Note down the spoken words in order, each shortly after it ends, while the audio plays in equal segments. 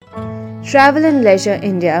Travel and Leisure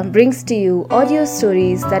India brings to you audio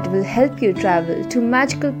stories that will help you travel to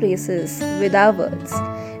magical places with our words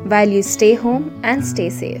while you stay home and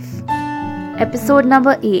stay safe. Episode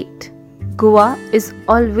number 8. Goa is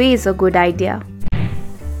always a good idea.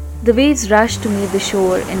 The waves rush to meet the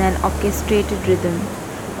shore in an orchestrated rhythm,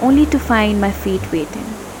 only to find my feet waiting.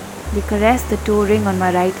 They caress the toe ring on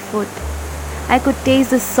my right foot. I could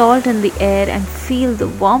taste the salt in the air and feel the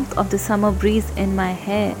warmth of the summer breeze in my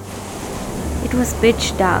hair. It was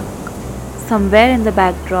pitch dark. Somewhere in the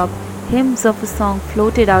backdrop, hymns of a song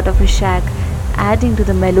floated out of a shack, adding to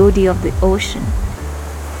the melody of the ocean.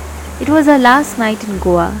 It was our last night in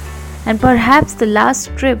Goa, and perhaps the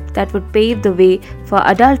last trip that would pave the way for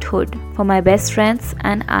adulthood for my best friends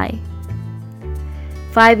and I.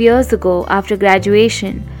 5 years ago, after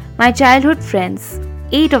graduation, my childhood friends,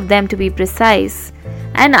 8 of them to be precise,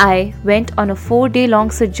 and I went on a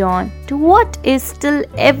 4-day-long sojourn to what is still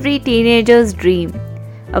every teenager's dream,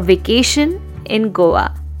 a vacation in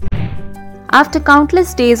Goa. After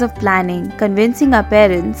countless days of planning, convincing our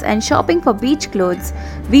parents, and shopping for beach clothes,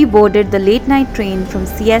 we boarded the late-night train from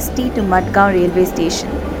CST to Madgaon railway station.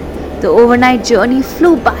 The overnight journey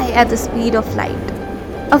flew by at the speed of light.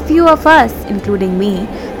 A few of us, including me,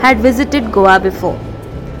 had visited Goa before.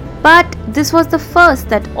 But this was the first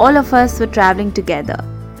that all of us were traveling together.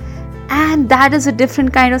 And that is a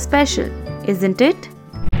different kind of special, isn't it?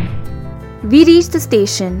 We reached the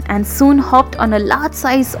station and soon hopped on a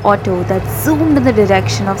large-sized auto that zoomed in the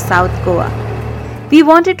direction of South Goa. We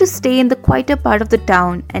wanted to stay in the quieter part of the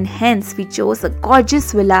town, and hence we chose a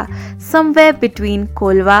gorgeous villa somewhere between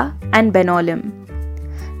Kolva and Benolim.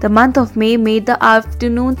 The month of May made the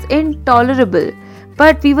afternoons intolerable,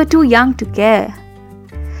 but we were too young to care.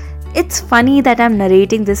 It's funny that I'm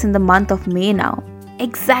narrating this in the month of May now,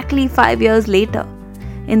 exactly 5 years later,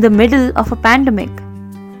 in the middle of a pandemic.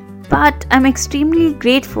 But I'm extremely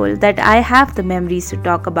grateful that I have the memories to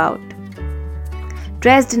talk about.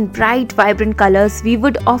 Dressed in bright, vibrant colors, we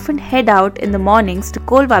would often head out in the mornings to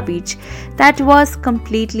Kolva beach that was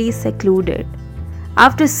completely secluded.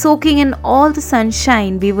 After soaking in all the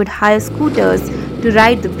sunshine, we would hire scooters to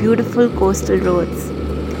ride the beautiful coastal roads.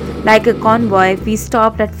 Like a convoy, we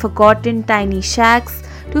stopped at forgotten tiny shacks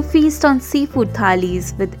to feast on seafood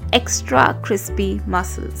thalis with extra crispy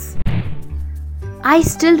mussels. I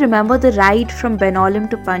still remember the ride from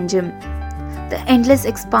Benolim to Panjim. The endless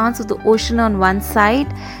expanse of the ocean on one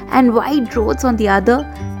side and wide roads on the other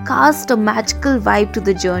cast a magical vibe to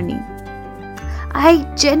the journey. I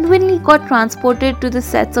genuinely got transported to the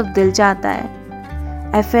sets of Dil Chahta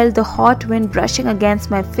Hai. I felt the hot wind brushing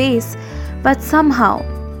against my face, but somehow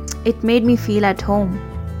it made me feel at home.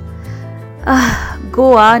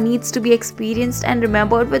 Goa needs to be experienced and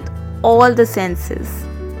remembered with all the senses.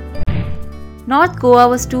 North Goa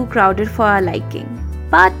was too crowded for our liking,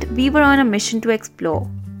 but we were on a mission to explore.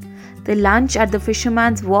 The lunch at the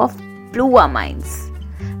Fisherman's Wharf blew our minds.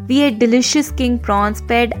 We ate delicious king prawns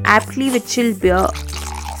paired aptly with chilled beer.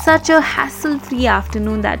 Such a hassle-free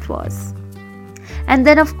afternoon that was. And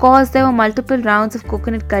then of course there were multiple rounds of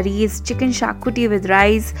coconut curries, chicken shakuti with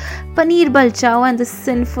rice, paneer balchao and the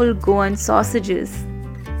sinful Goan sausages.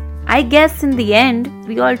 I guess in the end,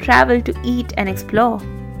 we all traveled to eat and explore.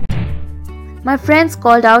 My friends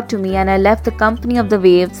called out to me and I left the company of the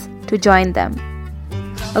waves to join them.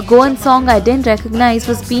 A Goan song I didn't recognize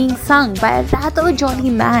was being sung by a rather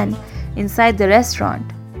jolly man inside the restaurant.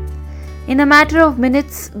 In a matter of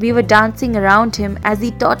minutes, we were dancing around him as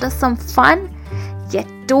he taught us some fun yet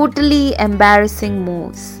totally embarrassing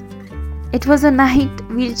moves. It was a night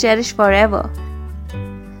we'll cherish forever.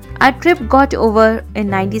 Our trip got over in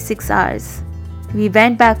 96 hours. We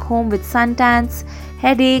went back home with suntans,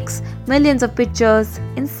 headaches, millions of pictures,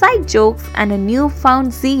 inside jokes and a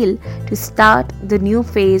newfound zeal to start the new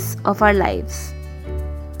phase of our lives.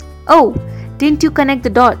 Oh, didn't you connect the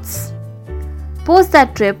dots? Post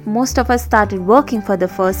that trip, most of us started working for the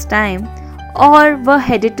first time or were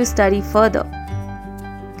headed to study further.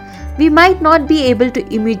 We might not be able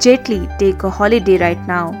to immediately take a holiday right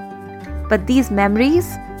now, but these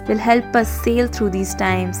memories will help us sail through these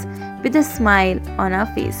times with a smile on our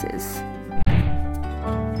faces.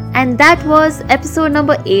 And that was episode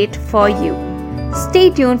number 8 for you. Stay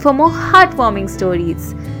tuned for more heartwarming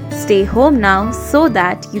stories. Stay home now so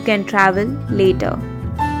that you can travel later.